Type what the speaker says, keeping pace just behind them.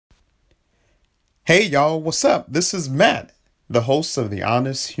Hey y'all, what's up? This is Matt, the host of the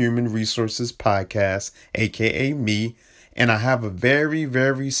Honest Human Resources Podcast, aka me, and I have a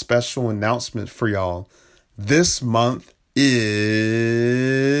very special announcement for y'all. This month is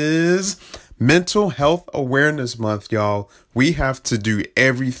Mental Health Awareness Month, y'all. We have to do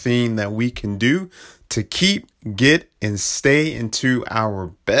everything that we can do to keep, get, and stay into our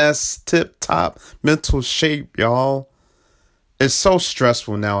best tip top mental shape, y'all. It's so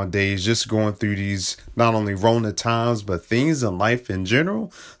stressful nowadays just going through these not only Rona times, but things in life in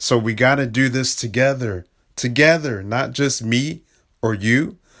general. So we got to do this together, not just me or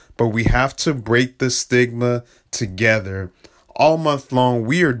you, but we have to break the stigma together. All month long,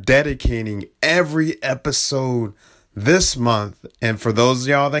 we are dedicating every episode this month. And for those of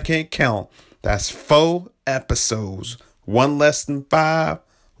y'all that can't count, that's 4 episodes, one less than 5,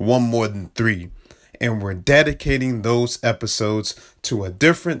 one more than 3, and we're dedicating those episodes to a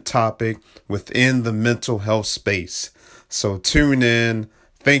different topic within the mental health space. So tune in.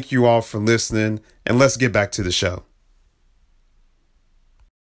 Thank you all for listening, and let's get back to the show.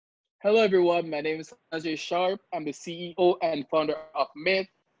 Hello, everyone. My name is Ajay Sharp. I'm the CEO and founder of Myth.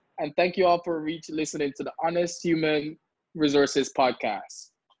 And thank you all for listening to the Honest Human Resources Podcast.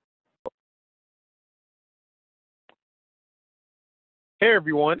 Hey,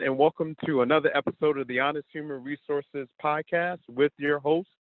 everyone, and welcome to another episode of the Honest Human Resources Podcast with your host,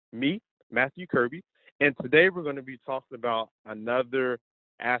 me, Matthew Kirby. And today we're going to be talking about another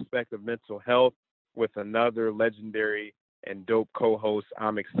aspect of mental health with another legendary and dope co host.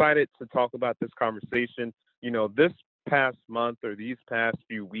 I'm excited to talk about this conversation. You know, this past month or these past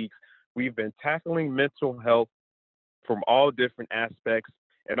few weeks, we've been tackling mental health from all different aspects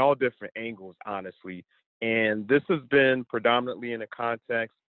and all different angles, honestly. And this has been predominantly in the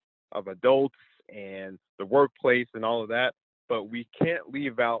context of adults and the workplace and all of that. But we can't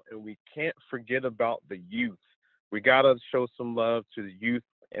leave out and we can't forget about the youth. We got to show some love to the youth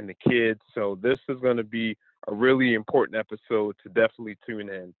and the kids. So this is going to be a really important episode to definitely tune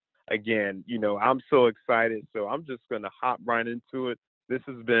in. Again, you know, I'm so excited. So I'm just going to hop right into it. This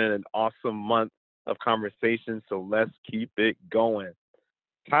has been an awesome month of conversation. So let's keep it going.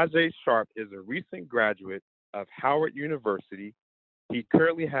 Tajay Sharp is a recent graduate of Howard University. He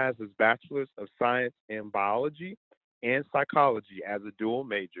currently has his Bachelor's of Science in Biology and Psychology as a dual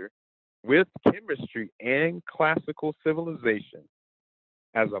major, with chemistry and classical civilization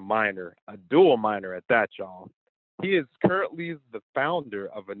as a minor, a dual minor at that, y'all. He is currently the founder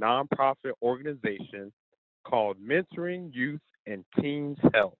of a nonprofit organization called Mentoring Youth and Teens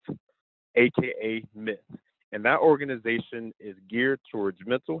Health, aka Myth. And that organization is geared towards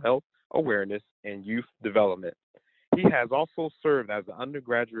mental health awareness and youth development. He has also served as an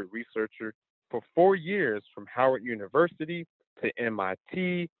undergraduate researcher for 4 years from Howard University to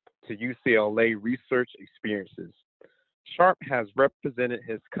MIT to UCLA research experiences. Sharp has represented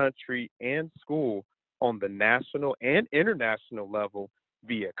his country and school on the national and international level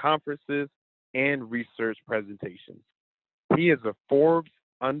via conferences and research presentations. He is a Forbes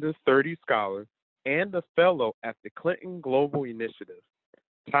Under 30 scholar and a fellow at the Clinton Global Initiative.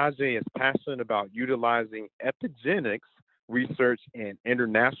 Tajay is passionate about utilizing epigenetics research and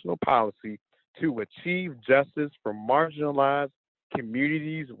international policy to achieve justice for marginalized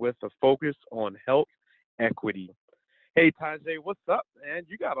communities with a focus on health equity. Hey, Tajay, what's up, man?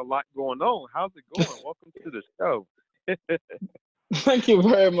 You got a lot going on. How's it going? Welcome to the show. Thank you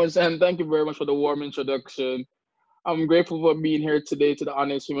very much. And thank you very much for the warm introduction. I'm grateful for being here today to the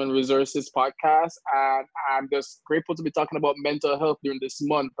Honest Human Resources Podcast. And I'm just grateful to be talking about mental health during this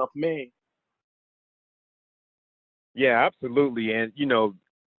month of May. Yeah, absolutely. And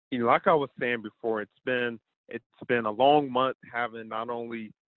like I was saying before, it's been a long month having not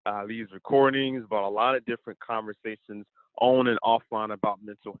only these recordings, but a lot of different conversations on and offline about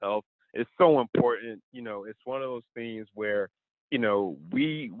mental health. It's so important. You know, it's one of those things where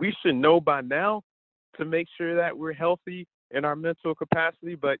we should know by now to make sure that we're healthy in our mental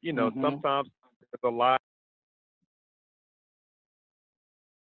capacity. But Hmm. sometimes there's a lot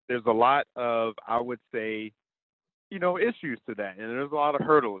there's a lot of, I would say, issues to that. And there's a lot of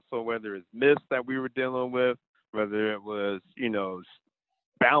hurdles. So whether it's myths that we were dealing with, whether it was,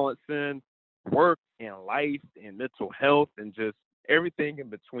 balancing work and life and mental health and just everything in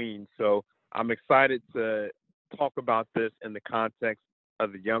between. So I'm excited to talk about this in the context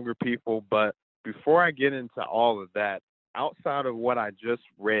of the younger people. But before I get into all of that, outside of what I just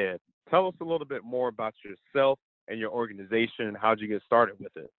read, tell us a little bit more about yourself and your organization and how'd you get started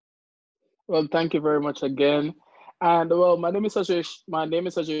with it? Well, thank you very much again. And well, my name is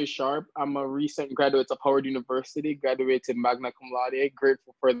Ajay Sharp. I'm a recent graduate of Howard University, graduated magna cum laude.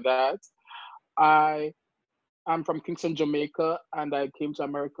 Grateful for that. I'm from Kingston, Jamaica, and I came to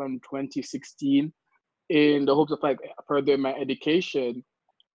America in 2016 in the hopes of like furthering my education.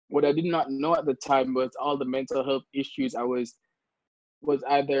 What I did not know at the time was all the mental health issues I was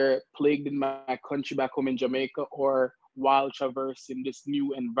either plagued in my country back home in Jamaica or while traversing this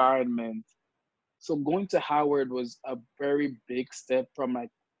new environment. So going to Howard was a very big step from like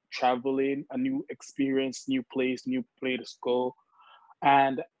traveling, a new experience, new place to go.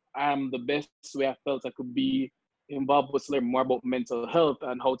 And the best way I felt I could be involved was to learn more about mental health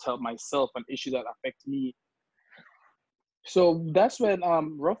and how to help myself and issues that affect me. So that's when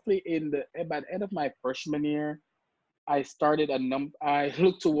roughly by the end of my freshman year, I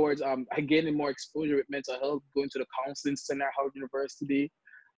looked towards gaining more exposure with mental health, going to the counseling center at Howard University.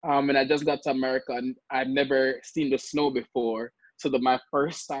 And I just got to America and I've never seen the snow before. So my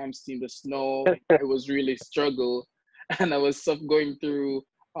first time seeing the snow, it was really struggle. And I was going through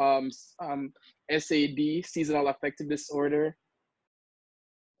SAD, seasonal affective disorder.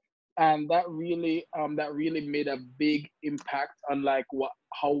 And that really made a big impact on like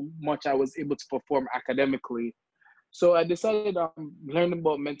how much I was able to perform academically. So I decided learning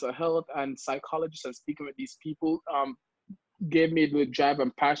about mental health and psychologists and speaking with these people gave me the drive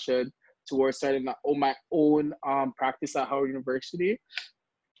and passion towards starting my own practice at Howard University.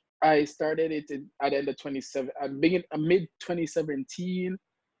 I started it at the end of 27, mid 2017,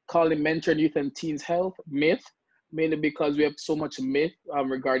 calling Mentoring Youth and Teens Health myth, mainly because we have so much myth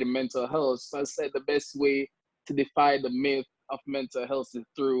regarding mental health. So I said the best way to defy the myth of mental health is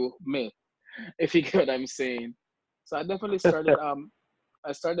through myth, if you get what I'm saying. So I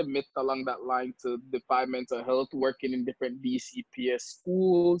started myth along that line to defy mental health, working in different DCPS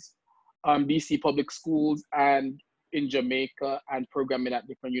schools, DC public schools, and in Jamaica, and programming at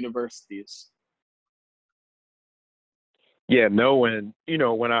different universities. Yeah, no, and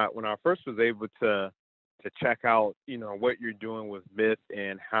when I first was able to check out what you're doing with Myth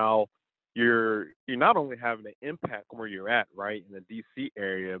and how you're not only having an impact where you're at, right, in the DC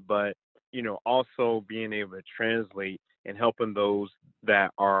area, but also being able to translate and helping those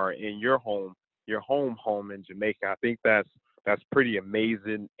that are in your home in Jamaica. I think that's pretty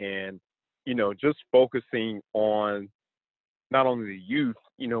amazing, and just focusing on not only the youth.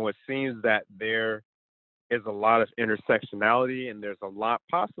 It seems that there is a lot of intersectionality and there's a lot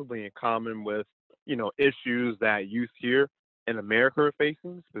possibly in common with, issues that youth here in America are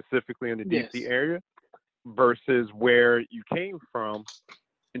facing, specifically in the DC Yes. area, versus where you came from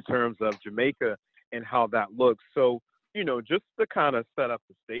in terms of Jamaica and how that looks. So, just to kind of set up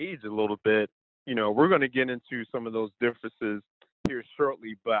the stage a little bit, we're going to get into some of those differences here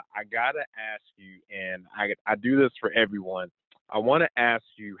shortly, but I got to ask you, and I do this for everyone. I want to ask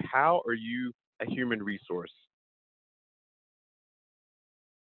you, how are you a human resource?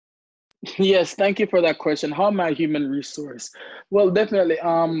 Yes, thank you for that question. How am I a human resource? Well, definitely.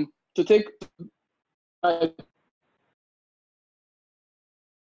 To take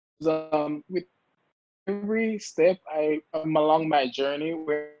with every step I am along my journey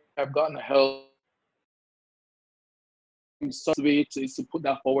where I've gotten help, some way to put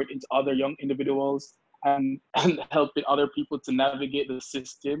that forward into other young individuals and helping other people to navigate the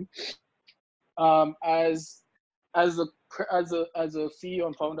system. As as a CEO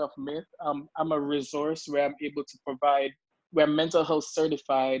and founder of Myth, I'm a resource where I'm able to provide, where I'm mental health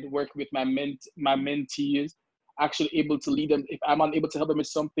certified, work with my mentees, actually able to lead them. If I'm unable to help them with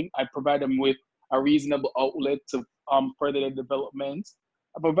something, I provide them with a reasonable outlet to further their development.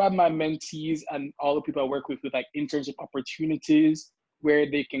 I provide my mentees and all the people I work with like internship opportunities where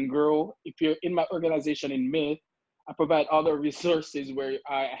they can grow. If you're in my organization in Myth, I provide other resources where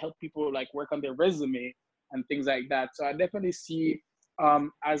I help people like work on their resume and things like that. So I definitely see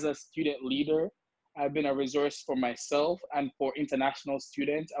as a student leader, I've been a resource for myself and for international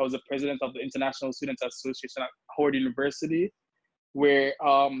students. I was the president of the International Students Association at Howard University, where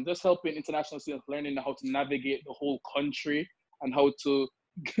just helping international students learning how to navigate the whole country and how to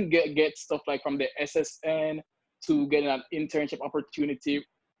get stuff like from the SSN to getting an internship opportunity,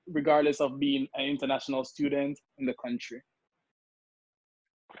 regardless of being an international student in the country.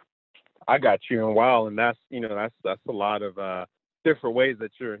 I got you. And wow, and that's a lot of different ways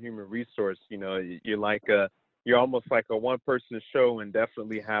that you're a human resource. You're like you're almost like a one person show and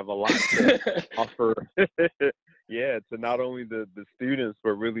definitely have a lot to offer. Yeah, to not only the students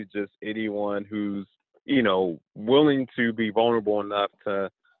but really just anyone who's willing to be vulnerable enough to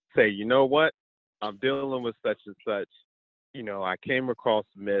say, what, I'm dealing with such and such. I came across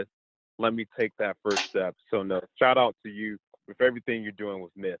Myth. Let me take that first step. So no, shout out to you with everything you're doing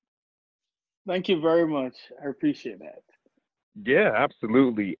with Myth. Thank you very much. I appreciate that. Yeah,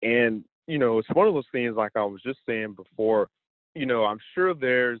 absolutely. And it's one of those things, like I was just saying before, I'm sure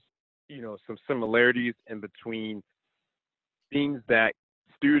there's, some similarities in between things that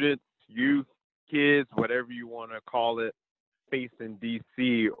students, youth, kids, whatever you want to call it, face in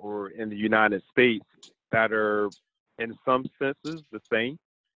DC or in the United States that are in some senses the same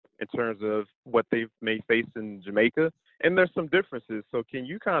in terms of what they may face in Jamaica. And there's some differences. So can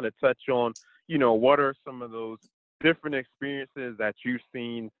you kind of touch on, what are some of those different experiences that you've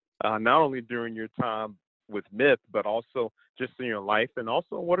seen, not only during your time with Myth, but also just in your life? And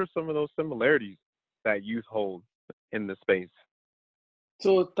also, what are some of those similarities that youth hold in the space?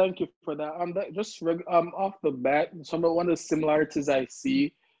 So thank you for that. Off the bat, one of the similarities I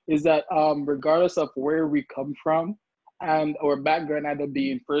see is that regardless of where we come from and our background, either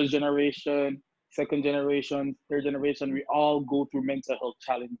being first generation, second generation, third generation, we all go through mental health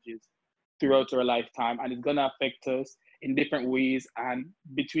challenges throughout our lifetime, and it's gonna affect us in different ways. And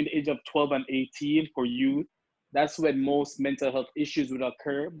between the age of 12 and 18 for youth, that's when most mental health issues would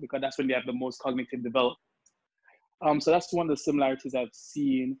occur because that's when they have the most cognitive development. So that's one of the similarities I've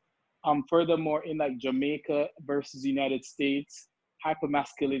seen. Furthermore, in like Jamaica versus the United States,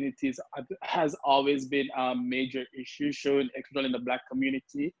 hypermasculinity has always been a major issue, shown especially in the Black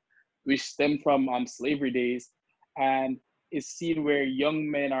community, which stem from slavery days, and is seen where young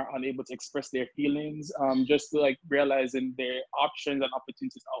men are unable to express their feelings, just to like realizing their options and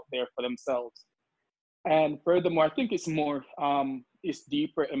opportunities out there for themselves. And furthermore, I think it's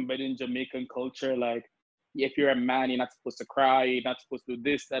deeper embedded in Jamaican culture. Like, if you're a man, you're not supposed to cry, you're not supposed to do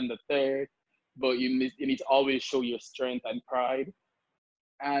this and the third, but you need to always show your strength and pride.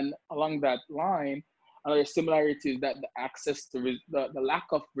 And along that line, another similarity is that the lack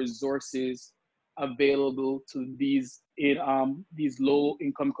of resources available to these low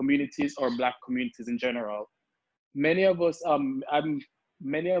income communities or Black communities in general. Many of us,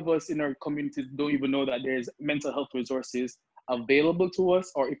 many of us in our communities don't even know that there's mental health resources available to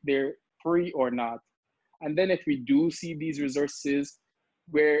us, or if they're free or not. And then if we do see these resources,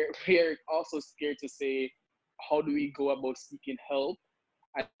 we're also scared to say, how do we go about seeking help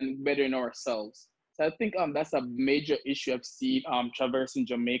and bettering ourselves? So I think that's a major issue I've seen traversing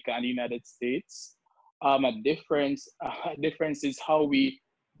Jamaica and the United States. A difference is how we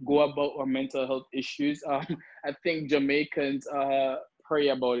go about our mental health issues. I think Jamaicans pray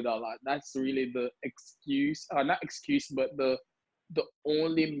about it a lot. That's really the excuse, not excuse, but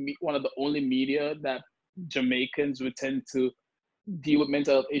one of the only media that Jamaicans would tend to deal with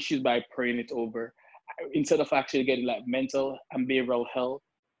mental health issues by praying it over instead of actually getting like mental and behavioral health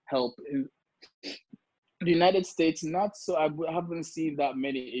help. In the United States, not so. Haven't seen that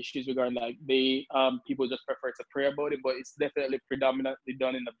many issues regarding like people just prefer to pray about it, but it's definitely predominantly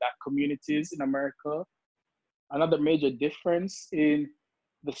done in the Black communities in America. Another major difference in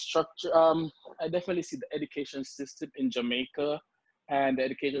the structure, I definitely see the education system in Jamaica and the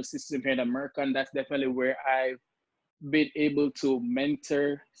education system here in America, and that's definitely where I've been able to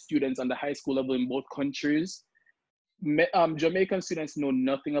mentor students on the high school level in both countries. Jamaican students know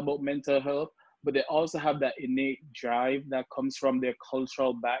nothing about mental health, but they also have that innate drive that comes from their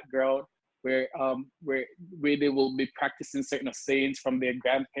cultural background, where they will be practicing certain sayings from their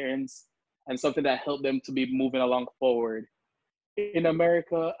grandparents and something that helped them to be moving along forward. In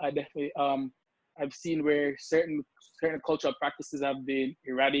America, I've seen where certain cultural practices have been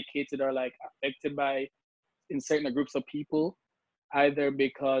eradicated or like affected by in certain groups of people, either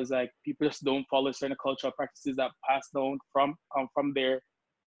because like people just don't follow certain cultural practices that passed down from their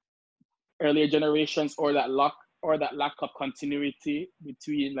earlier generations, or that lack of continuity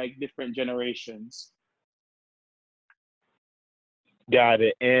between like different generations. Got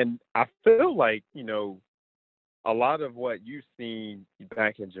it. And I feel like, a lot of what you've seen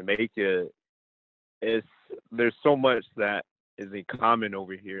back in Jamaica is there's so much that is in common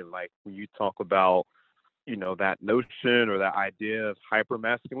over here. Like when you talk about, that notion or that idea of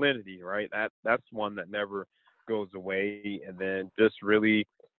hypermasculinity, right? That's one that never goes away. And then just really,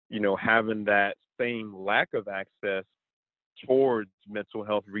 having that same lack of access towards mental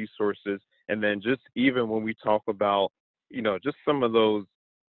health resources. And then just even when we talk about, just some of those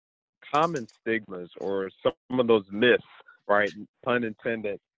common stigmas or some of those myths, right? Pun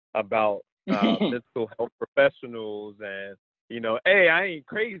intended, about mental health professionals and, hey, I ain't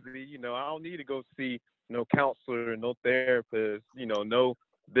crazy, I don't need to go see no counselor, no therapist, no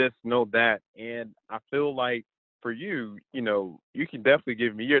this, no that. And I feel like for you, you can definitely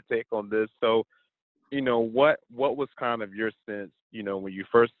give me your take on this. So, what was kind of your sense, when you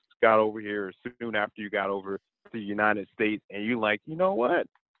first got over here, or soon after you got over to the United States, and you like, what?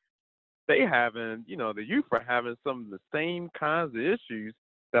 They having, the youth are having some of the same kinds of issues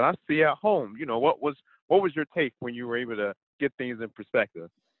that I see at home. What was your take when you were able to get things in perspective?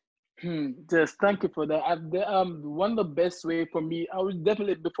 Just thank you for that. One of the best way for me, I was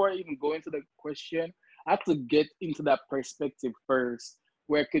definitely before I even go into the question, I have to get into that perspective first,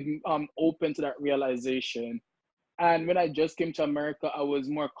 where I could open to that realization. And when I just came to America, I was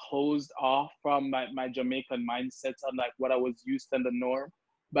more closed off from my Jamaican mindsets on like what I was used to and the norm,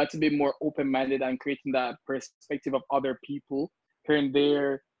 but to be more open minded and creating that perspective of other people, hearing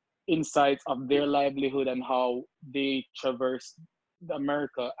their insights of their livelihood and how they traverse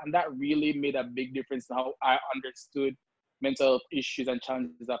America. And that really made a big difference in how I understood mental health issues and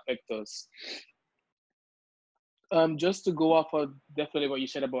challenges affect us. Just to go off of definitely what you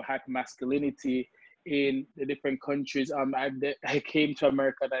said about hypermasculinity in the different countries. I came to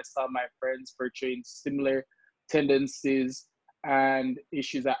America and I saw my friends portraying similar tendencies and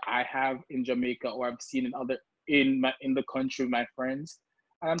issues that I have in Jamaica or I've seen in the country with my friends.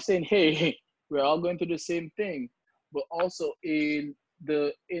 And I'm saying, hey, we're all going through the same thing. But also in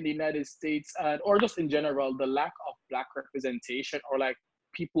the United States and or just in general, the lack of black representation or like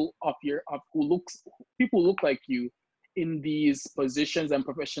people of who looks people look like you in these positions and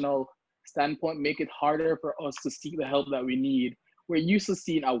professional standpoint make it harder for us to seek the help that we need. We're used to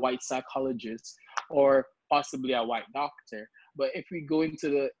seeing a white psychologist or possibly a white doctor. But if we go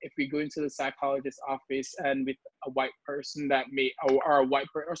into the psychologist's office and with a white person that may or a white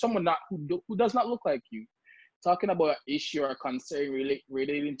person or someone not who does not look like you, talking about an issue or a concern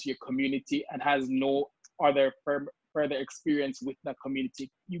relating to your community and has no other further experience with that community,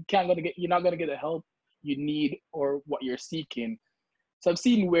 you're not gonna get the help you need or what you're seeking. So I've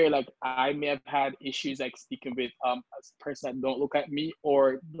seen where like I may have had issues like speaking with a person that don't look at me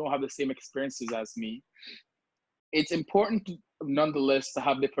or don't have the same experiences as me. It's important nonetheless to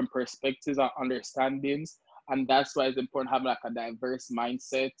have different perspectives and understandings, and that's why it's important having like a diverse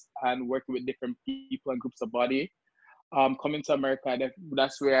mindset and working with different people and groups of body. Coming to America,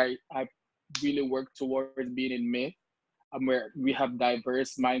 that's where I really work towards being in myth, where we have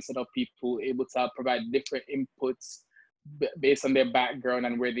diverse mindset of people able to provide different inputs based on their background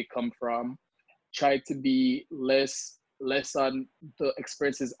and where they come from. Try to be less on the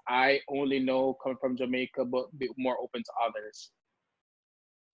experiences I only know come from Jamaica, but be more open to others.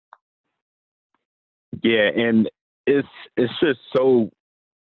 Yeah, and it's it's just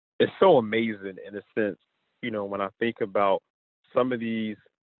it's so amazing in a sense, when I think about some of these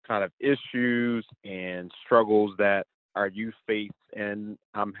kind of issues and struggles that our youth face. And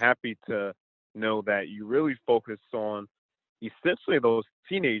I'm happy to know that you really focus on essentially those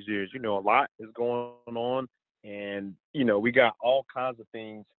teenage years. A lot is going on, and, we got all kinds of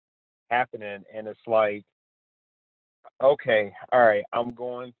things happening. And it's like, okay, all right, I'm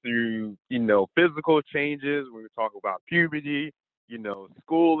going through, physical changes. We were talking about puberty,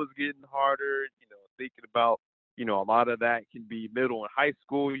 school is getting harder, thinking about, a lot of that can be middle and high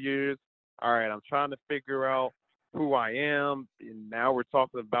school years. All right, I'm trying to figure out who I am. And now we're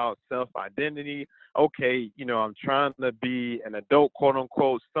talking about self identity. Okay, I'm trying to be an adult, quote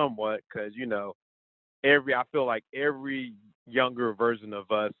unquote, somewhat, because, I feel like every younger version of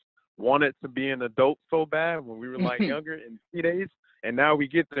us wanted to be an adult so bad when we were like younger in teenage, and now we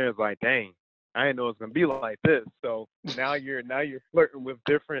get there, it's like, dang, I didn't know it's gonna be like this. So now you're flirting with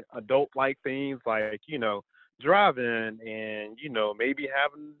different adult like things like, driving and, maybe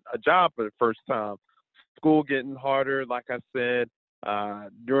having a job for the first time. School getting harder, like I said.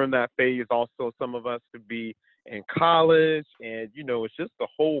 During that phase, also some of us could be in college, and it's just a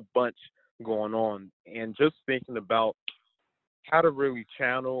whole bunch going on. And just thinking about how to really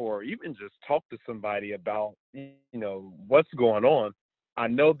channel or even just talk to somebody about what's going on. I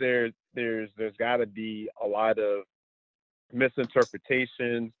know there's got to be a lot of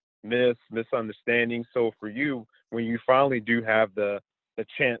misinterpretations, misunderstandings. So for you, when you finally do have the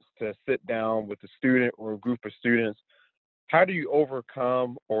chance to sit down with a student or a group of students, how do you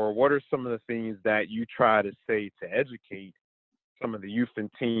overcome, or what are some of the things that you try to say to educate some of the youth and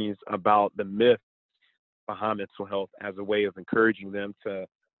teens about the myths behind mental health as a way of encouraging them to,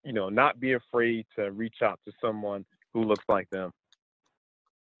 not be afraid to reach out to someone who looks like them?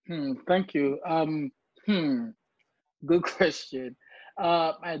 Thank you. Good question.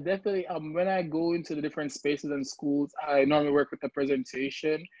 I definitely when I go into the different spaces and schools, I normally work with a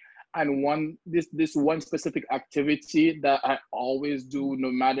presentation, and this one specific activity that I always do,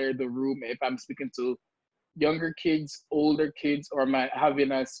 no matter the room, if I'm speaking to younger kids, older kids, or my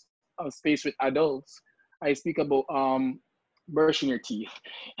having a space with adults, I speak about brushing your teeth.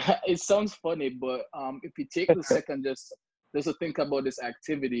 It sounds funny, but if you take the second just to think about this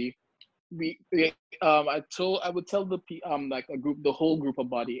activity, I would tell like the whole group of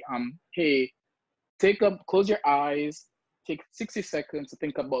body, hey, close your eyes, take 60 seconds to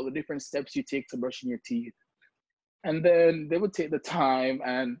think about the different steps you take to brushing your teeth. And then they would take the time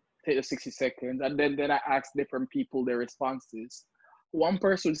and take the 60 seconds. And then I asked different people their responses. One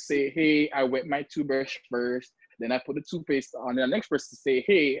person would say, hey, I wet my toothbrush first, then I put the toothpaste on. And the next person say,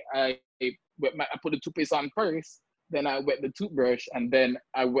 hey, I put the toothpaste on first, then I wet the toothbrush, and then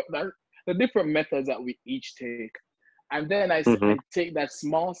I wet the different methods that we each take. And then I take that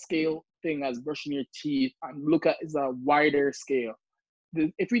small scale thing as brushing your teeth and look at is a wider scale.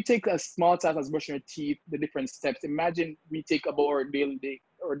 If we take a small task as brushing your teeth, the different steps, imagine we take about our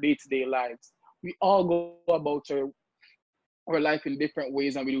day-to-day lives. We all go about our life in different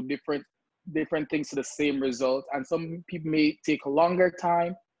ways, and we do different things to the same result. And some people may take a longer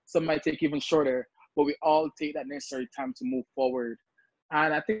time, some might take even shorter, but we all take that necessary time to move forward.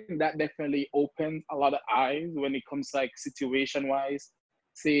 And I think that definitely opens a lot of eyes when it comes like situation wise,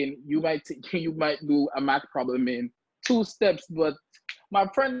 saying you might do a math problem in 2 steps, but my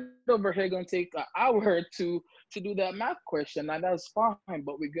friend over here gonna take an hour to do that math question, and that's fine.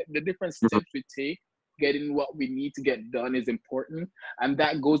 But we get the different steps we take, getting what we need to get done is important, and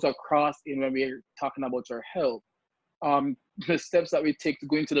that goes across in when we're talking about our health. The steps that we take to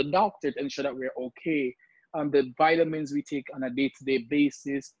going to the doctor to ensure that we're okay, the vitamins we take on a day-to-day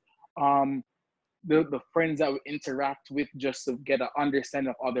basis, the friends that we interact with just to get an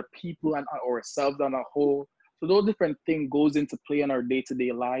understanding of other people and ourselves on a whole. So those different things goes into play in our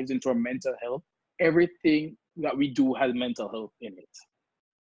day-to-day lives, into our mental health. Everything that we do has mental health in it.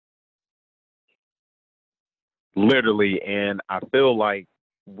 Literally, and I feel like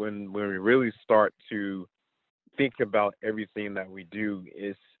when we really start to think about everything that we do,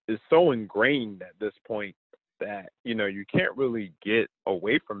 is so ingrained at this point that you can't really get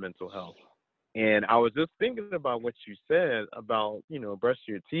away from mental health. And I was just thinking about what you said about brushing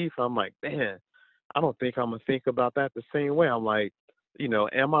your teeth. I'm like, man, I don't think I'm gonna think about that the same way. I'm like,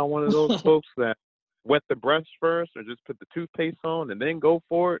 am I one of those folks that wet the brush first, or just put the toothpaste on and then go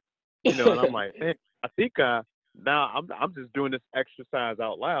for it? And I'm like, man, I think now I'm just doing this exercise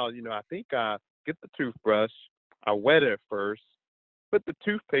out loud. I think I get the toothbrush, I wet it first, put the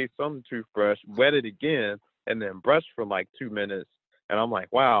toothpaste on the toothbrush, wet it again, and then brush for like 2 minutes. And I'm like,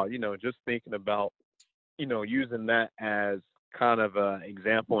 wow, just thinking about, using that as kind of an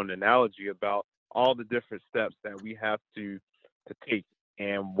example and analogy about all the different steps that we have to take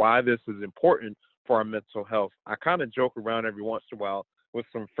and why this is important for our mental health. I kind of joke around every once in a while with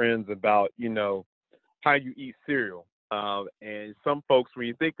some friends about, how you eat cereal. And some folks, when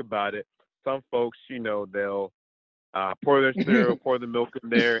you think about it, some folks, they'll pour their cereal, pour the milk in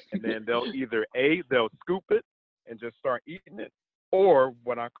there, and then they'll scoop it and just start eating it. Or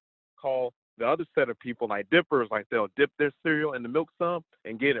what I call the other set of people, like dippers, like they'll dip their cereal in the milk some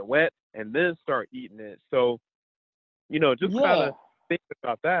and get it wet and then start eating it. So, just kind of thinking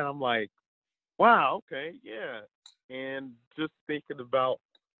about that, I'm like, wow, okay, yeah. And just thinking about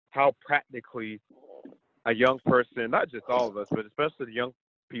how practically a young person, not just all of us, but especially the young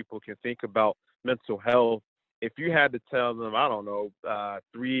people, can think about mental health. If you had to tell them, I don't know,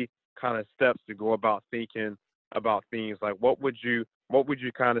 3 kind of steps to go about thinking about things, like what would you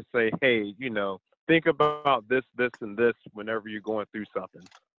kind of say? Hey, think about this, and this whenever you're going through something.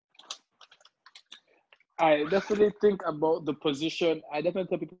 I definitely think about the position. I definitely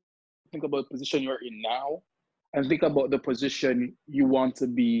tell people think about the position you're in now, and think about the position you want to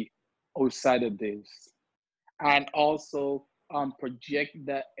be outside of this, and also project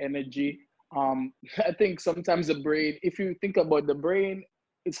that energy. I think sometimes the brain, if you think about the brain,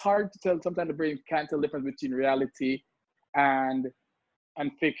 it's hard to tell. Sometimes the brain can't tell the difference between reality and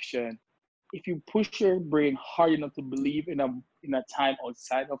fiction. If you push your brain hard enough to believe in a time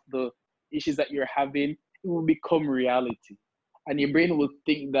outside of the issues that you're having, it will become reality. And your brain will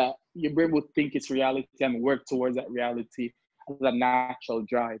think it's reality and work towards that reality as a natural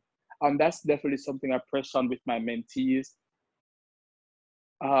drive. That's definitely something I press on with my mentees.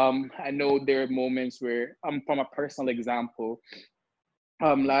 I know there are moments where, from a personal example,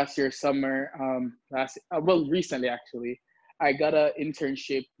 last year summer, recently actually, I got an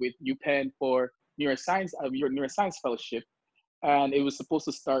internship with UPenn for neuroscience, your neuroscience fellowship, and it was supposed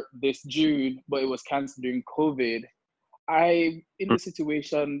to start this June, but it was canceled during COVID. I, in the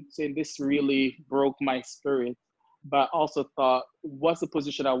situation, saying this really broke my spirit, but also thought, what's the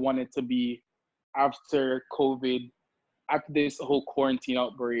position I wanted to be after COVID, after this whole quarantine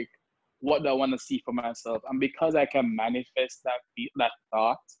outbreak? What do I want to see for myself? And because I can manifest that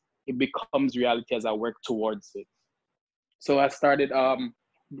thought, it becomes reality as I work towards it. So I started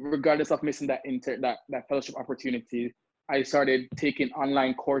regardless of missing that fellowship opportunity, I started taking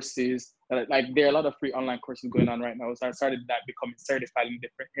online courses. Like there are a lot of free online courses going on right now. So I started that, becoming certified in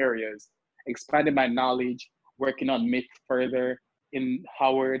different areas, expanding my knowledge, working on myth further in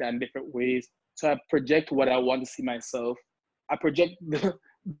Howard and different ways. So I project what I want to see myself. I project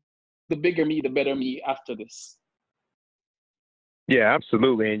the bigger me, the better me after this. Yeah,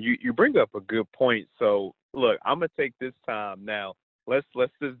 absolutely. And you bring up a good point. So look, I'm gonna take this time now. Let's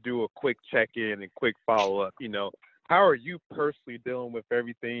just do a quick check-in and quick follow-up. How are you personally dealing with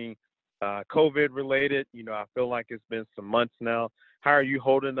everything COVID related? I feel like it's been some months now. How are you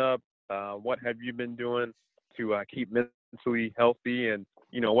holding up? What have you been doing to keep mentally healthy? And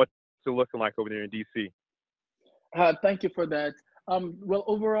what's it looking like over there in DC? Thank you for that. Well,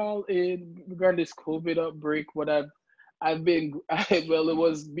 overall, in regarding this COVID outbreak, what I've been well, it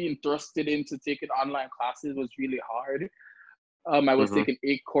was being thrusted into taking online classes was really hard. I was Hmm. taking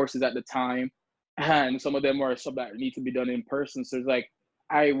 8 courses at the time, and some of them were some that need to be done in person. So it's like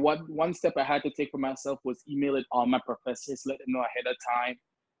one step I had to take for myself was emailing all my professors, let them know ahead of time.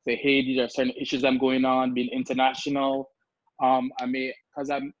 Say, hey, these are certain issues I'm going on, being international. I may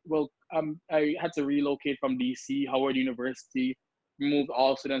because I had to relocate from DC, Howard University, moved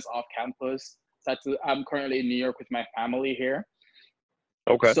all students off campus. So I'm currently in New York with my family here.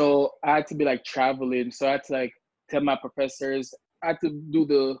 Okay. So I had to be like traveling. So I had to like tell my professors. I had to do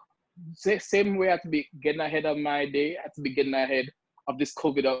the same way. I had to be getting ahead of my day. I had to be getting ahead of this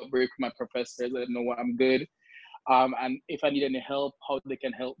COVID outbreak with my professors. Let them know what I'm good. And if I need any help, how they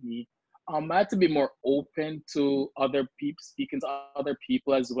can help me. I had to be more open to other people, speaking to other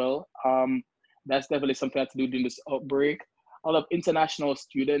people as well. That's definitely something I had to do during this outbreak. A lot of international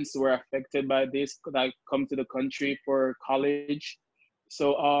students were affected by this that come to the country for college.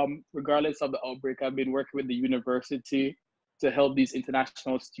 So, regardless of the outbreak, I've been working with the university to help these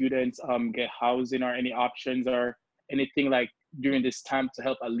international students get housing or any options or anything like during this time to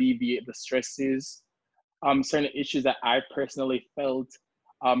help alleviate the stresses. Certain issues that I personally felt,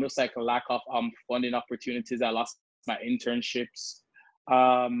 just like a lack of funding opportunities. I um,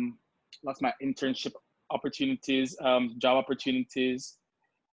 lost my internship opportunities, job opportunities,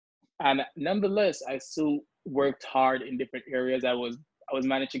 and nonetheless, I still worked hard in different areas. I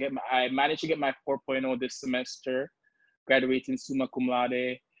managed to get my 4.0 this semester, graduating summa cum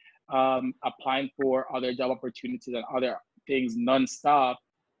laude, applying for other job opportunities and other things nonstop,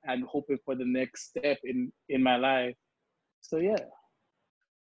 and hoping for the next step in my life. So yeah.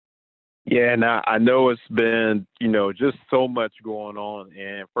 Yeah, and I know it's been, just so much going on.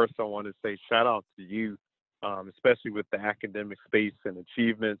 And first, I want to say shout out to you, especially with the academic space and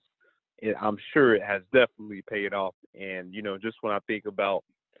achievements. I'm sure it has definitely paid off. And, just when I think about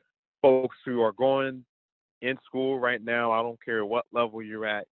folks who are going in school right now, I don't care what level you're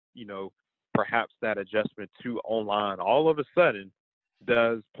at, perhaps that adjustment to online all of a sudden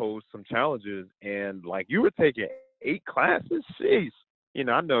does pose some challenges. And like you were taking 8 classes, jeez,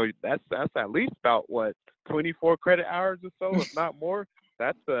 I know that's at least about what 24 credit hours or so, if not more.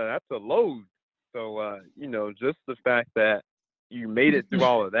 That's a load. So just the fact that you made it through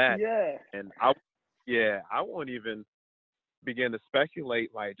all of that, Yeah. and I won't even begin to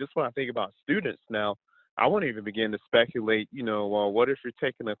speculate. Like just when I think about students now, I won't even begin to speculate. Well, what if you're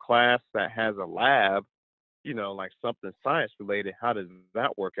taking a class that has a lab? Like something science related. How does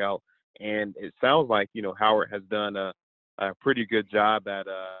that work out? And it sounds like Howard has done a pretty good job at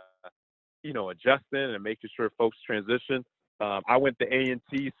adjusting and making sure folks transition. I went to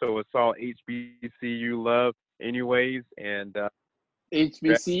A&T, so it's all HBCU love, anyways, and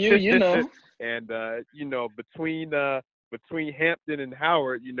HBCU, you know. and between Hampton and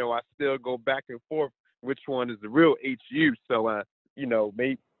Howard, I still go back and forth which one is the real HU. So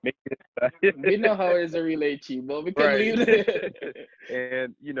maybe We know how it is a relay to, but we can right. leave it.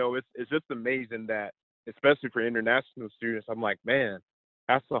 And it's just amazing that, especially for international students, I'm like, man,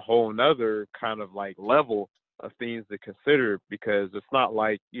 that's a whole nother kind of like level of things to consider, because it's not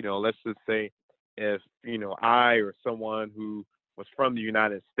like, let's just say if, I or someone who was from the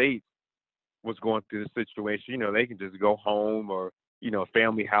United States was going through the situation, they can just go home or,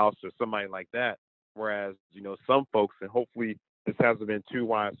 family house or somebody like that. Whereas, some folks, and hopefully this hasn't been too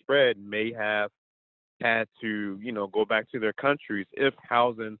widespread, may have had to, go back to their countries if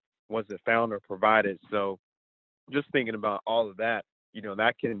housing wasn't found or provided. So just thinking about all of that,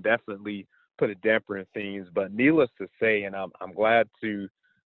 that can definitely put a damper in things. But needless to say, and I'm glad to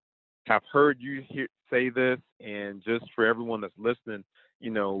have heard you say this, and just for everyone that's listening,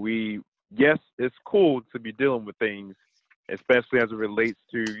 yes, it's cool to be dealing with things, especially as it relates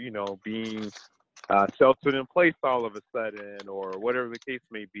to, being sheltered in place all of a sudden, or whatever the case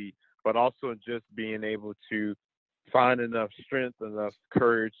may be, but also just being able to find enough strength, enough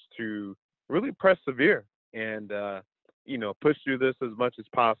courage to really persevere and, push through this as much as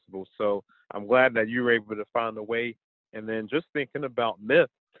possible. So I'm glad that you were able to find a way. And then just thinking about Myth,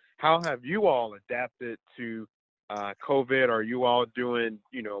 how have you all adapted to COVID? Are you all doing,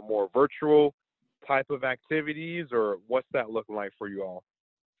 more virtual type of activities, or what's that looking like for you all?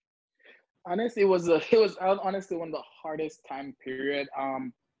 Honestly, it was honestly one of the hardest time period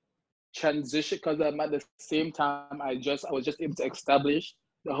transition, because at the same time I was just able to establish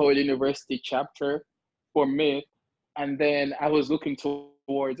the whole university chapter for Myth, and then I was looking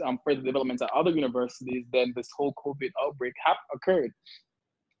towards further developments at other universities. Then this whole COVID outbreak occurred.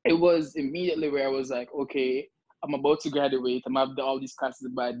 It was immediately where I was like, okay, I'm about to graduate. I'm have all these classes,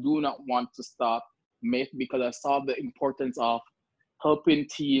 but I do not want to stop Myth, because I saw the importance of helping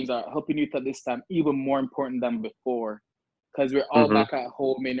teens or helping youth at this time even more important than before, because we're all Mm-hmm. back at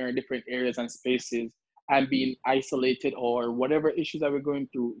home in our different areas and spaces and being isolated or whatever issues that we're going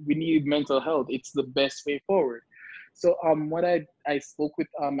through. We need mental health. It's the best way forward. So what I spoke with,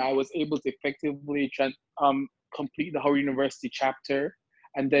 I was able to effectively complete the Howard University chapter,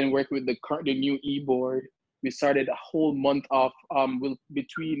 and then work with the new e-board. We started a whole month of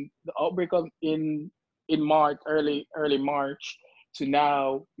between the outbreak in March, early March, to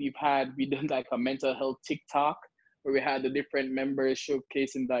now. We done like a mental health TikTok, where we had the different members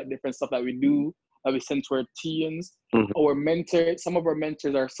showcasing that different stuff that we do, that we send to our teens. Mm-hmm. Some of our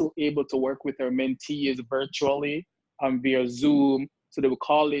mentors are still able to work with their mentees virtually, via Zoom. So they will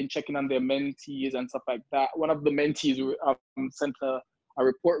call in, checking on their mentees and stuff like that. One of the mentees sent a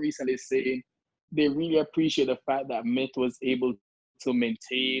report recently saying they really appreciate the fact that Myth was able to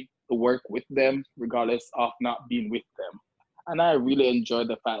maintain the work with them, regardless of not being with them. And I really enjoyed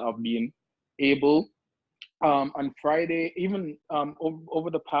the fact of being able, on Friday, even over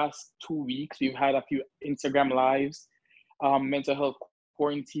the past 2 weeks, we've had a few Instagram lives, mental health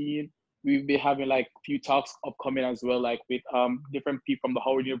quarantine. We've been having like a few talks upcoming as well, like with different people from the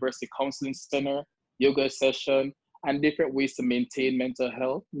Howard University Counseling Center, yoga session, and different ways to maintain mental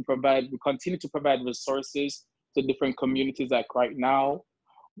health. We continue to provide resources to different communities. Like right now,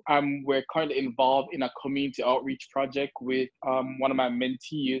 we're currently involved in a community outreach project with one of my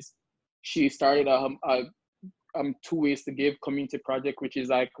mentees. She started two ways to give community project, which is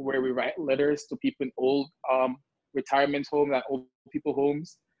like where we write letters to people in old retirement homes, like old people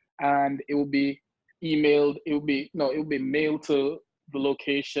homes, and it will be emailed. It will be no, it will be mailed to the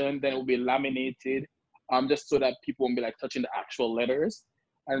location. Then it will be laminated, just so that people won't be like touching the actual letters,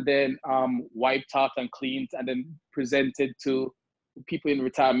 and then wiped off and cleaned, and then presented to people in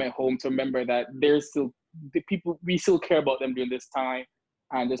retirement home to remember that there's still the people, we still care about them during this time,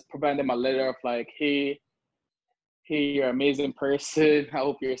 and just provide them a letter of like, hey, you're an amazing person. I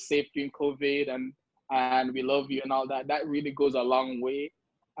hope you're safe during COVID, and we love you and all that. That really goes a long way.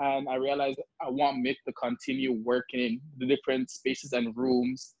 And I realized I want Myth to continue working in the different spaces and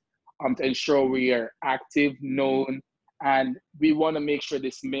rooms, to ensure we are active, known, and we want to make sure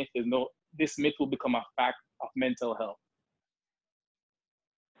this myth will become a fact of mental health.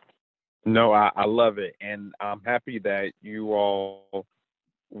 No, I love it. And I'm happy that you all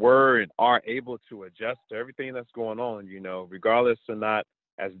were and are able to adjust to everything that's going on, regardless or not,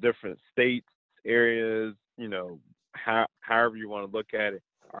 as different states, areas, however you want to look at it,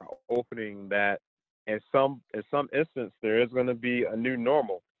 are opening that. In some instance, there is going to be a new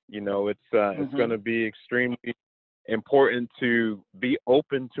normal. It's going Mm-hmm. to be extremely important to be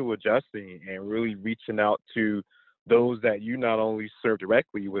open to adjusting and really reaching out to those that you not only serve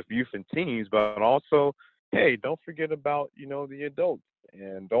directly with youth and teens, but also, hey, don't forget about, the adults,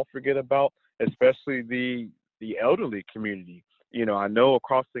 and don't forget about especially the elderly community. I know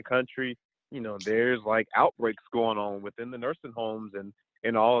across the country, there's like outbreaks going on within the nursing homes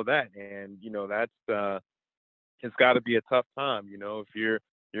and all of that. And, that's it's got to be a tough time, if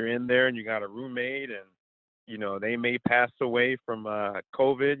you're in there and you got a roommate and they may pass away from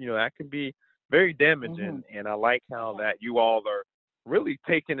COVID. That can be very Mm-hmm. damaging. And I like how that you all are really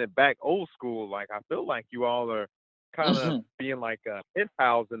taking it back old school. Like I feel like you all are kind of Mm-hmm. being like a pen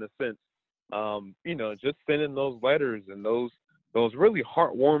pals in a sense. Just sending those letters and those really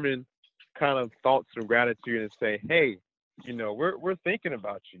heartwarming kind of thoughts of gratitude and say, hey, we're thinking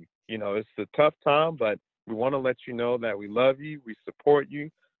about you. It's a tough time, but we want to let you know that we love you, we support you,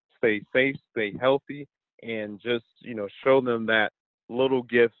 stay safe, stay healthy, and just, show them that little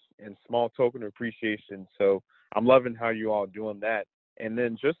gifts and small token of appreciation. So I'm loving how you all doing that. And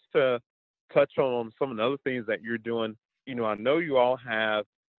then just to touch on some of the other things that you're doing, I know you all have,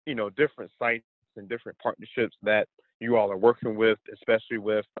 different sites and different partnerships that you all are working with, especially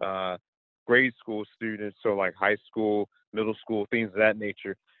with grade school students, so like high school, middle school, things of that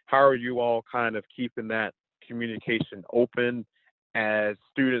nature. How are you all kind of keeping that communication open as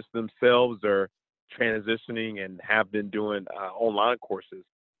students themselves are transitioning and have been doing online courses?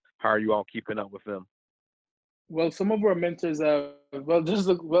 How are you all keeping up with them? Well, some of our mentors have, well, just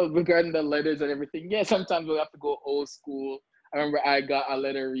look, well, regarding the letters and everything. Yeah, sometimes we'll have to go old school. I remember I got a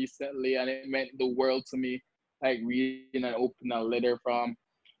letter recently, and it meant the world to me. Like reading and opening a letter from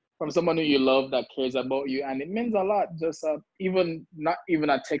someone who you love that cares about you, and it means a lot. Just even not even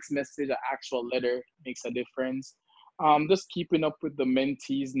a text message, an actual letter makes a difference. Just keeping up with the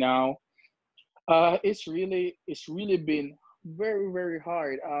mentees now. It's really been very very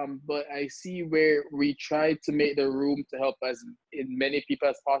hard. But I see where we try to make the room to help as in many people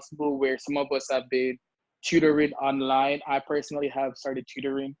as possible. Where some of us have been tutoring online. I personally have started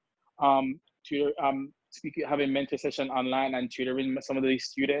tutoring, speaking having mentor session online and tutoring some of these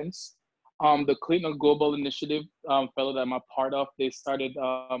students. The Clean and Global Initiative fellow that I'm a part of, they started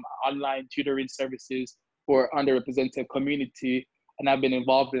online tutoring services for underrepresented community, and I've been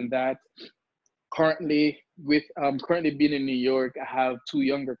involved in that currently being in New York. I have two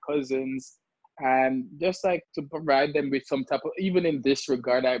younger cousins, and just like to provide them with some type of, even in this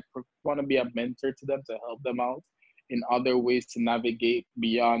regard, I want to be a mentor to them to help them out in other ways to navigate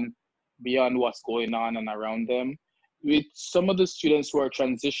beyond what's going on and around them. With some of the students who are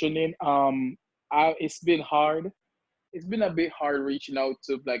transitioning, it's been hard. It's been a bit hard reaching out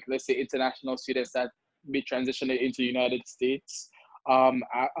to, like, let's say international students that be transitioning into the United States,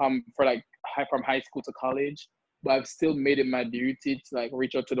 for like from high school to college. But I've still made it my duty to like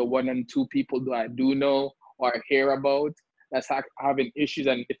reach out to the one and two people that I do know or hear about that's having issues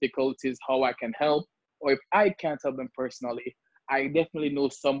and difficulties, how I can help, or if I can't help them personally, I definitely know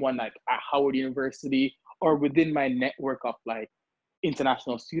someone like at Howard University or within my network of like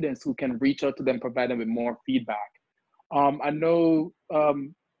international students who can reach out to them, provide them with more feedback. I know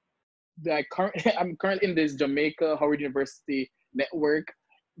that I'm currently in this Jamaica Howard University network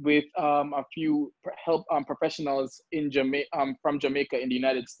with a few help professionals in Jamaica, from Jamaica in the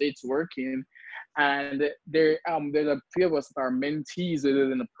United States working, and there's a few of us that are mentees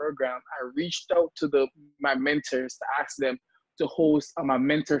within the program. I reached out to the my mentors to ask them to host a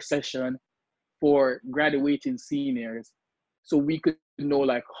mentor session for graduating seniors, so we could know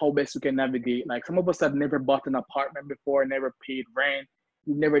like how best we can navigate. Like some of us have never bought an apartment before, never paid rent,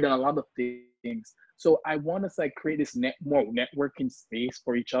 we've never done a lot of things. So I want us like create this more networking space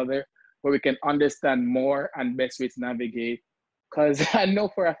for each other where we can understand more and best ways to navigate. Because I know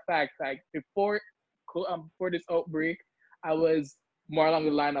for a fact, like before this outbreak, I was more along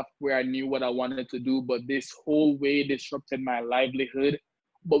the line of where I knew what I wanted to do, but this whole way disrupted my livelihood.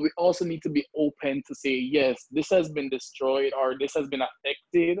 But we also need to be open to say, yes, this has been destroyed or this has been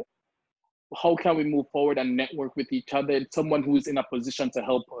affected. How can we move forward and network with each other? Someone who's in a position to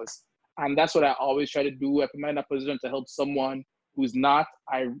help us. And that's what I always try to do. If I'm in a position to help someone who's not,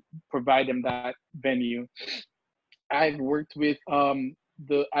 I provide them that venue. I've worked with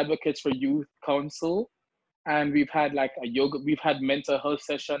the Advocates for Youth Council, and we've had mental health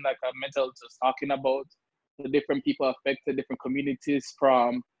session, like a mental health, just talking about the different people affected, different communities,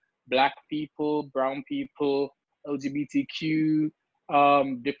 from Black people, brown people, LGBTQ,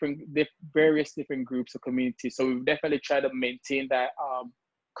 various different groups of communities. So we definitely try to maintain that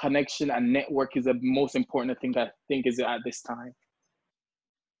connection, and network is the most important thing I think is at this time.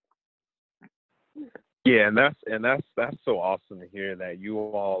 Yeah, and that's so awesome to hear that you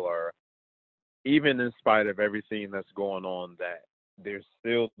all are, even in spite of everything that's going on, that there's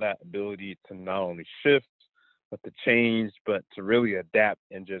still that ability to not only shift but to change, but to really adapt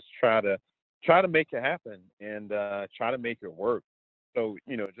and just try to make it happen and try to make it work. So,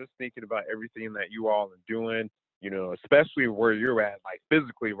 just thinking about everything that you all are doing, especially where you're at, like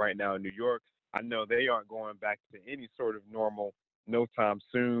physically right now in New York, I know they aren't going back to any sort of normal no time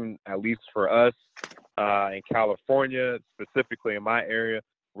soon, at least for us in California, specifically in my area.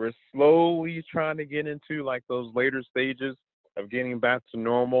 We're slowly trying to get into like those later stages of getting back to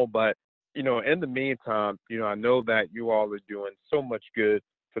normal. But, in the meantime, I know that you all are doing so much good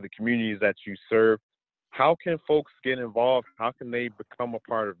for the communities that you serve. How can folks get involved? How can they become a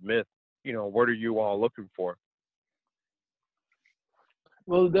part of Myth? What are you all looking for?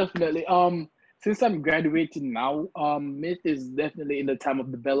 Well, definitely. Since I'm graduating now, Myth is definitely in the time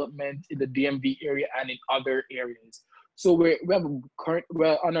of development in the DMV area and in other areas. So we have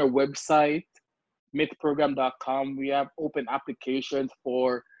we're on our website, mythprogram.com. We have open applications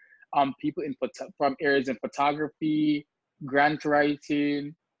for people from areas in photography, grant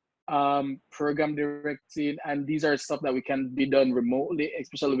writing, program directing, and these are stuff that we can be done remotely,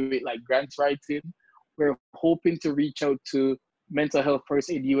 especially with like grants writing. We're hoping to reach out to Mental Health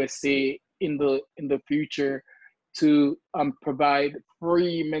First Aid USA in the future to provide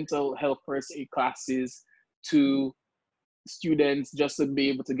free mental health first aid classes to students just to be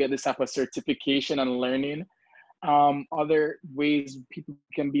able to get this type of certification and learning. Other ways people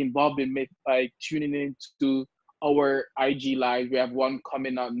can be involved in MIT by tuning into our IG live. We have one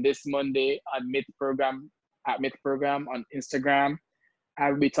coming on this Monday at MIT Program on Instagram.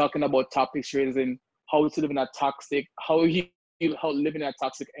 I'll be talking about topics raising how to live in a toxic, how live in a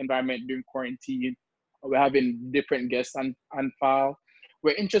toxic environment during quarantine. We're having different guests on file.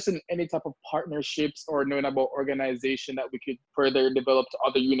 We're interested in any type of partnerships or knowing about organization that we could further develop to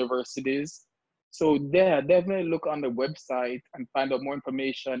other universities. So yeah, definitely look on the website and find out more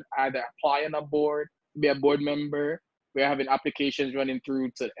information. Either apply on a board, be a board member. We're having applications running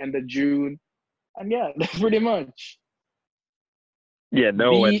through to end of June. And yeah, pretty much. Yeah,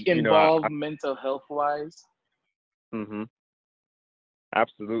 no, Be and involved mental health wise. mm-hmm,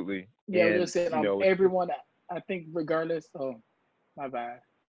 absolutely, Yeah, we're and just saying everyone, I think regardless, oh my bad.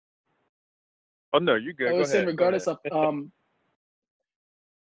 oh no, you're I good. Go was saying ahead, go ahead. regardless of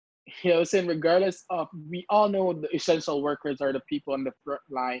yeah, I was saying regardless of, we all know the essential workers are the people on the front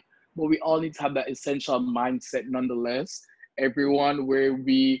line, but we all need to have that essential mindset nonetheless. Everyone, where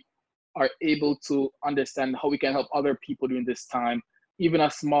we are able to understand how we can help other people during this time. Even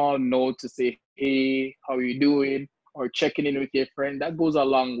a small note to say, hey, how are you doing? Or checking in with your friend, that goes a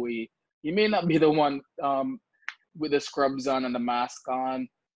long way. You may not be the one with the scrubs on and the mask on,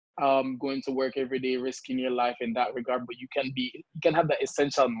 going to work every day, risking your life in that regard. But you can have that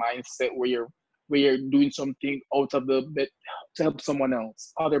essential mindset where you're doing something out of the bit to help someone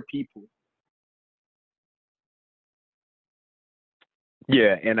else, other people.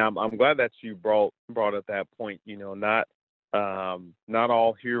 Yeah, and I'm glad that you brought up that point. Not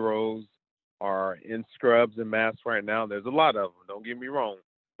all heroes are in scrubs and masks right now. There's a lot of them. Don't get me wrong,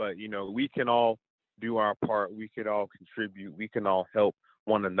 but we can all do our part. We could all contribute. We can all help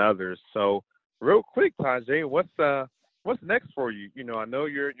one another. So, real quick, Tajay, what's next for you? I know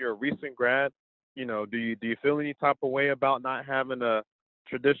you're a recent grad. Do you feel any type of way about not having a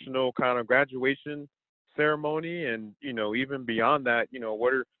traditional kind of graduation ceremony, and even beyond that,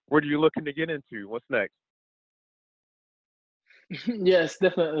 what are you looking to get into? What's next? Yes,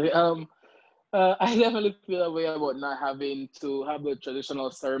 definitely. I definitely feel that way about not having to have a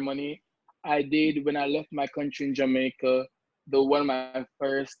traditional ceremony. I did when I left my country in Jamaica. The one of my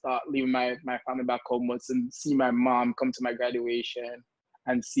first thought leaving my family back home was to see my mom come to my graduation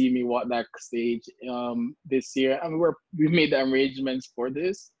and see me walk that stage this year. And we made the arrangements for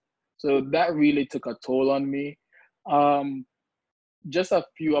this, so that really took a toll on me. Um, just a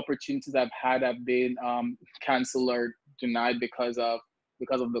few opportunities I've had have been canceled or denied because of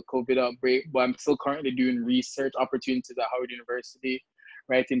the COVID outbreak. But I'm still currently doing research opportunities at Howard University,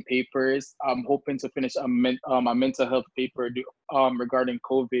 writing papers. I'm hoping to finish a mental health paper regarding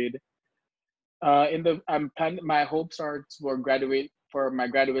COVID. My hopes are to graduate for my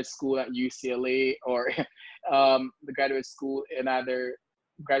graduate school at UCLA or the graduate school in either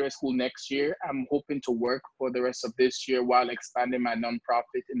graduate school next year. I'm hoping to work for the rest of this year while expanding my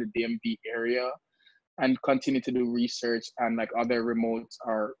nonprofit in the DMV area and continue to do research and like other remote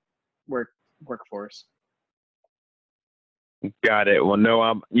or work workforce. Got it. Well, no,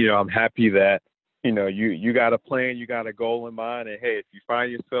 I'm happy that you got a plan, you got a goal in mind, and hey, if you find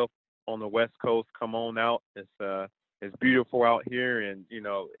yourself on the West Coast, come on out. It's beautiful out here, and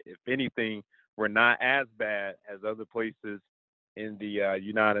if anything, we're not as bad as other places in the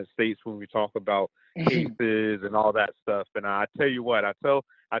United States when we talk about cases and all that stuff. And I tell you what, I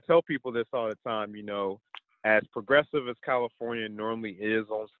tell people this all the time. As progressive as California normally is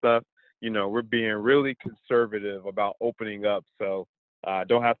on stuff, we're being really conservative about opening up. So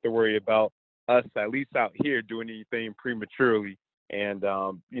don't have to worry about us, at least out here, doing anything prematurely. And,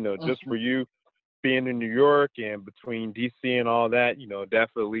 just for you being in New York and between DC and all that,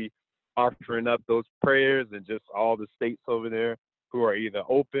 definitely offering up those prayers and just all the states over there who are either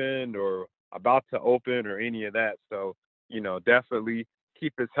open or about to open or any of that. So, definitely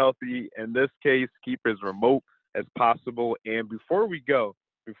keep as healthy in this case, keep as remote as possible. And before we get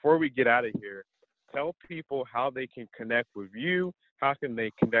out of here, tell people how they can connect with you, how can they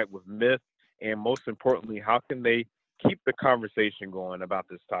connect with Myth, and most importantly, how can they keep the conversation going about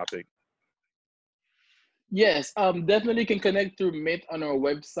this topic? Yes, definitely can connect through Myth on our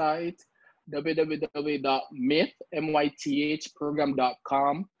website,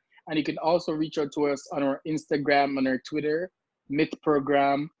 www.mythprogram.com. And you can also reach out to us on our Instagram and our Twitter, Myth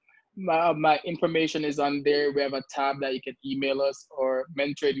Program. My information is on there. We have a tab that you can email us or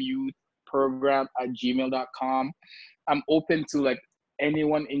mentoringyouthprogram@gmail.com. I'm open to like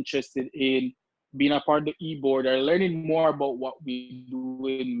anyone interested in being a part of the e-board or learning more about what we do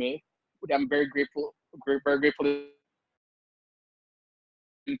in May. I'm very grateful, very grateful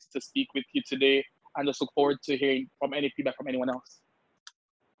to speak with you today, and just look forward to hearing from any feedback from anyone else.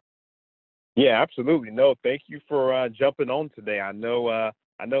 Yeah, absolutely. No, thank you for jumping on today. I know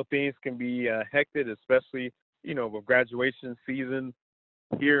things can be hectic, especially with graduation season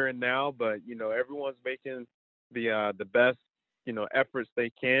here and now. But everyone's making the best efforts they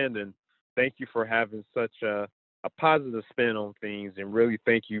can, and thank you for having such a positive spin on things, and really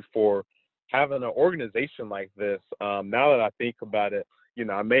thank you for having an organization like this. Now that I think about it,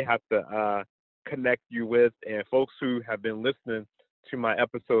 I may have to connect you with, and folks who have been listening to my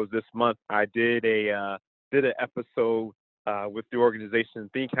episodes this month. I did an episode with the organization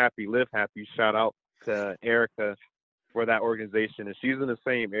Think Happy, Live Happy. Shout out to Erica for that organization, and she's in the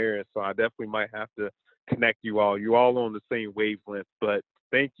same area, so I definitely might have to connect you all. You all on the same wavelength. But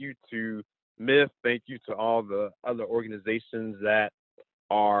thank you to Myth. Thank you to all the other organizations that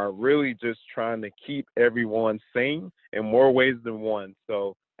are really just trying to keep everyone sane in more ways than one.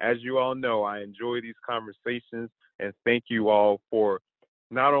 So as you all know, I enjoy these conversations, and thank you all for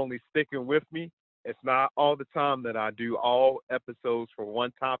not only sticking with me. It's not all the time that I do all episodes for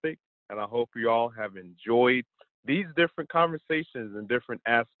one topic, and I hope you all have enjoyed these different conversations and different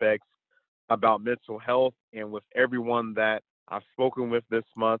aspects about mental health. And with everyone that I've spoken with this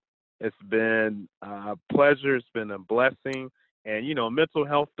month, it's been a pleasure. It's been a blessing. And, mental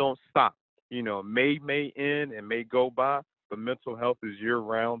health don't stop. May end and may go by, but mental health is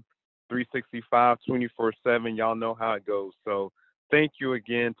year-round, 365, 24/7. Y'all know how it goes. So thank you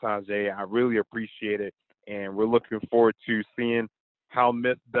again, Tajay. I really appreciate it. And we're looking forward to seeing how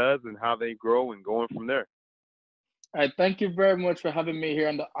Myth does and how they grow and going from there. All right, thank you very much for having me here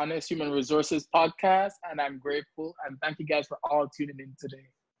on the Honest Human Resources podcast, and I'm grateful. And thank you guys for all tuning in today.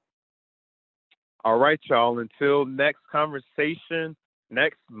 All right, y'all. Until next conversation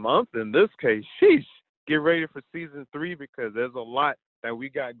next month, in this case, sheesh, get ready for season 3 because there's a lot that we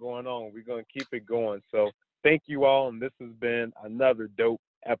got going on. We're going to keep it going. So thank you all, and this has been another dope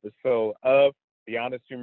episode of The Honest Human